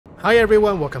Hi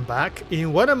everyone, welcome back.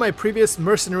 In one of my previous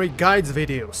Mercenary Guides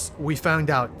videos, we found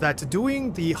out that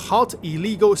doing the Halt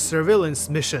Illegal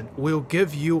Surveillance mission will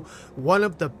give you one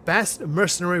of the best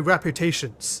mercenary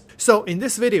reputations. So in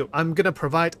this video, I'm gonna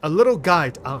provide a little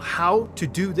guide on how to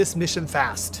do this mission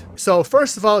fast. So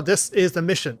first of all, this is the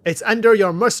mission. It's under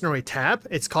your Mercenary tab.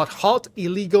 It's called Halt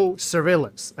Illegal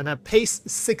Surveillance and it pays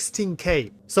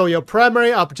 16k. So your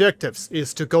primary objectives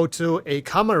is to go to a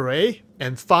comm array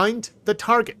and find the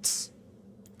targets.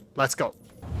 Let's go.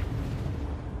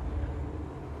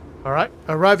 Alright,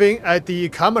 arriving at the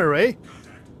comm array.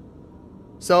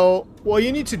 So what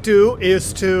you need to do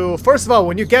is to, first of all,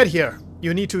 when you get here,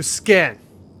 you need to scan.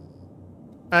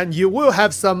 And you will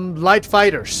have some light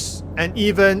fighters and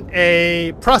even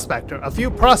a prospector, a few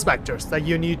prospectors that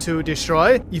you need to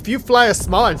destroy. If you fly a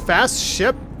small and fast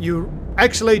ship, you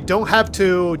actually don't have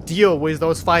to deal with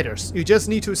those fighters. You just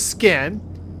need to scan.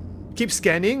 Keep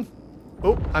scanning.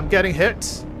 Oh, I'm getting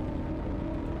hit.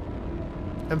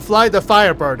 And fly the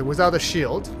Firebird without a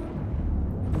shield.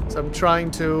 So I'm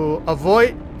trying to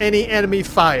avoid any enemy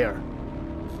fire.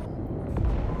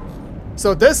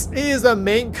 So this is the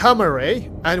main comm array,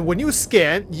 and when you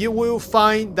scan, you will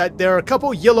find that there are a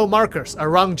couple yellow markers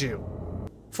around you.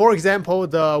 For example,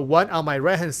 the one on my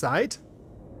right hand side,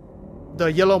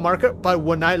 the yellow marker, but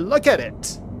when I look at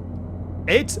it,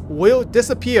 it will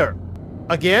disappear.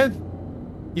 Again,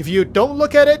 if you don't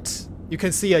look at it, you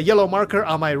can see a yellow marker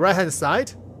on my right hand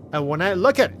side, and when I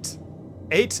look at it,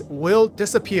 it will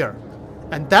disappear.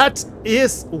 And that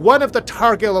is one of the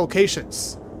target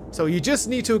locations. So you just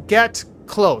need to get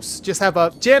close, just have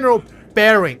a general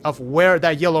bearing of where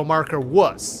that yellow marker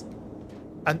was.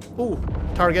 And ooh,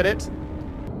 target it.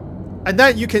 And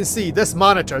then you can see this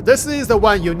monitor. This is the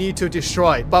one you need to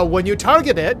destroy. But when you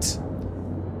target it,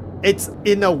 it's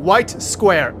in a white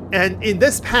square. And in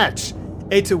this patch,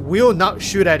 it will not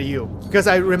shoot at you. Because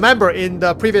I remember in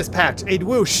the previous patch, it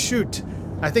will shoot,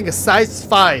 I think, a size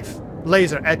 5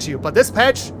 laser at you. But this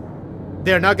patch,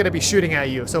 they're not going to be shooting at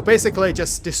you. So basically,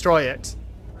 just destroy it.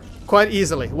 Quite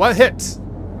easily. One hit.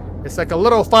 It's like a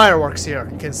little fireworks here,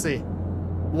 you can see.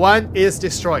 One is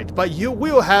destroyed. But you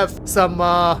will have some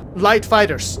light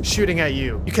fighters shooting at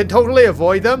you. You can totally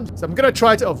avoid them. So I'm going to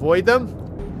try to avoid them.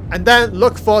 And then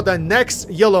look for the next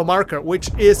yellow marker, which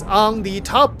is on the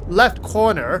top left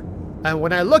corner. And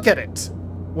when I look at it,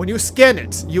 when you scan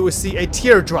it, you will see a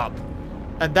teardrop.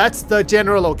 And that's the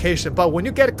general location. But when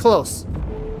you get close,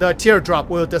 the teardrop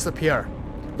will disappear.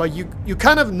 But you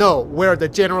kind of know where the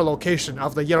general location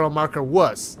of the yellow marker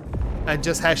was. And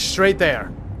just head straight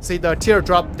there. See, the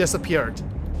teardrop disappeared.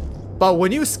 But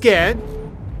when you scan,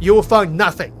 you will find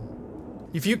nothing.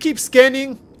 If you keep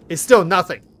scanning, it's still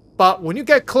nothing. But when you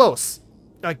get close,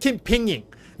 keep pinging,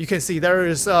 you can see there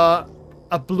is a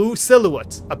blue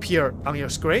silhouette appear on your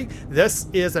screen. This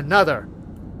is another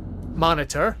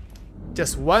monitor.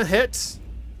 Just one hit.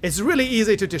 It's really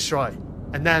easy to destroy.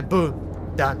 And then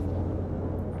boom, done.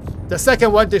 The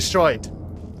second one destroyed.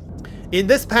 In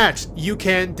this patch, you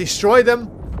can destroy them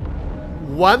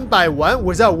one by one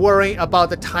without worrying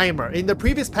about the timer. In the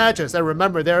previous patches, I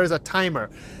remember there is a timer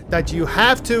that you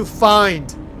have to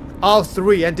find all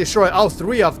three and destroy all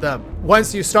three of them.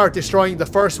 Once you start destroying the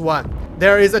first one,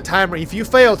 there is a timer. If you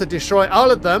fail to destroy all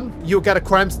of them, you get a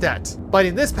crime stat. But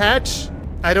in this patch,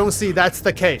 I don't see that's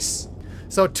the case.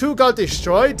 So 2 got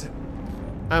destroyed,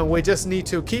 and we just need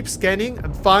to keep scanning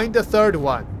and find the third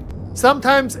one.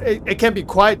 Sometimes it can be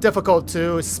quite difficult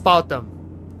to spot them.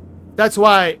 That's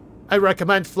why I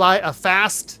recommend fly a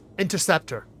fast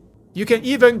interceptor. You can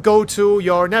even go to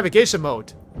your navigation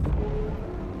mode.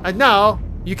 And now,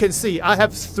 you can see I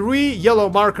have 3 yellow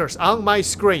markers on my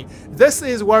screen. This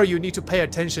is where you need to pay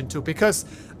attention to because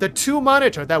the 2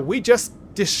 monitors that we just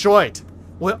destroyed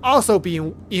will also be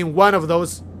in one of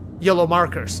those yellow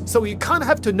markers. So you kind of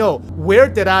have to know where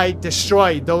did I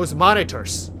destroy those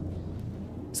monitors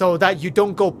so that you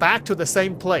don't go back to the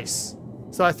same place.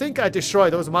 So I think I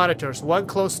destroyed those monitors. One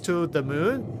close to the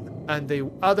moon and the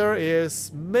other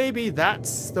is maybe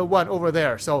that's the one over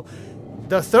there. So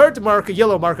the third marker,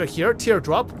 yellow marker here,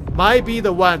 teardrop, might be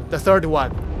the one, the third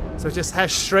one. So just head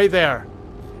straight there.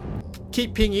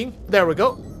 Keep pinging. There we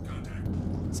go.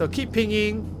 So keep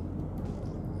pinging.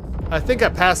 I think I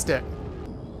passed it.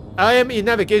 I am in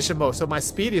navigation mode, so my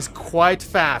speed is quite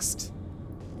fast.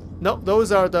 No,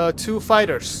 those are the 2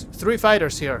 fighters. 3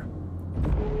 fighters here.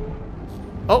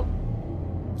 Oh,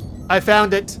 I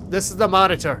found it. This is the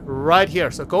monitor right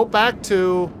here. So go back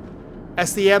to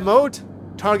SCM mode.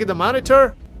 Target the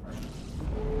monitor.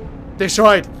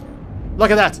 Destroyed.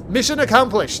 Look at that. Mission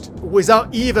accomplished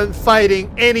without even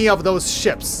fighting any of those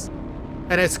ships.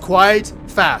 And it's quite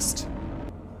fast.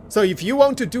 So if you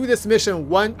want to do this mission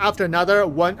one after another,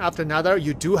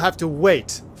 you do have to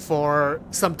wait for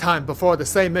some time before the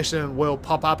same mission will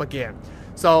pop up again.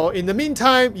 So in the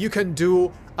meantime, you can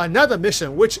do another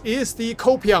mission, which is the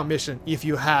Copion mission if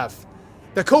you have.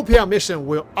 The Copion mission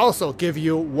will also give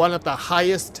you one of the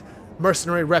highest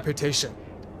mercenary reputation.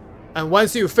 And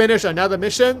once you finish another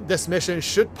mission, this mission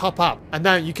should pop up, and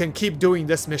then you can keep doing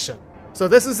this mission. So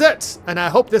this is it, and I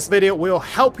hope this video will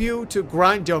help you to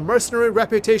grind your mercenary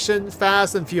reputation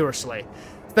fast and furiously.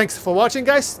 Thanks for watching,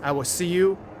 guys. I will see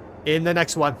you in the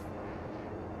next one.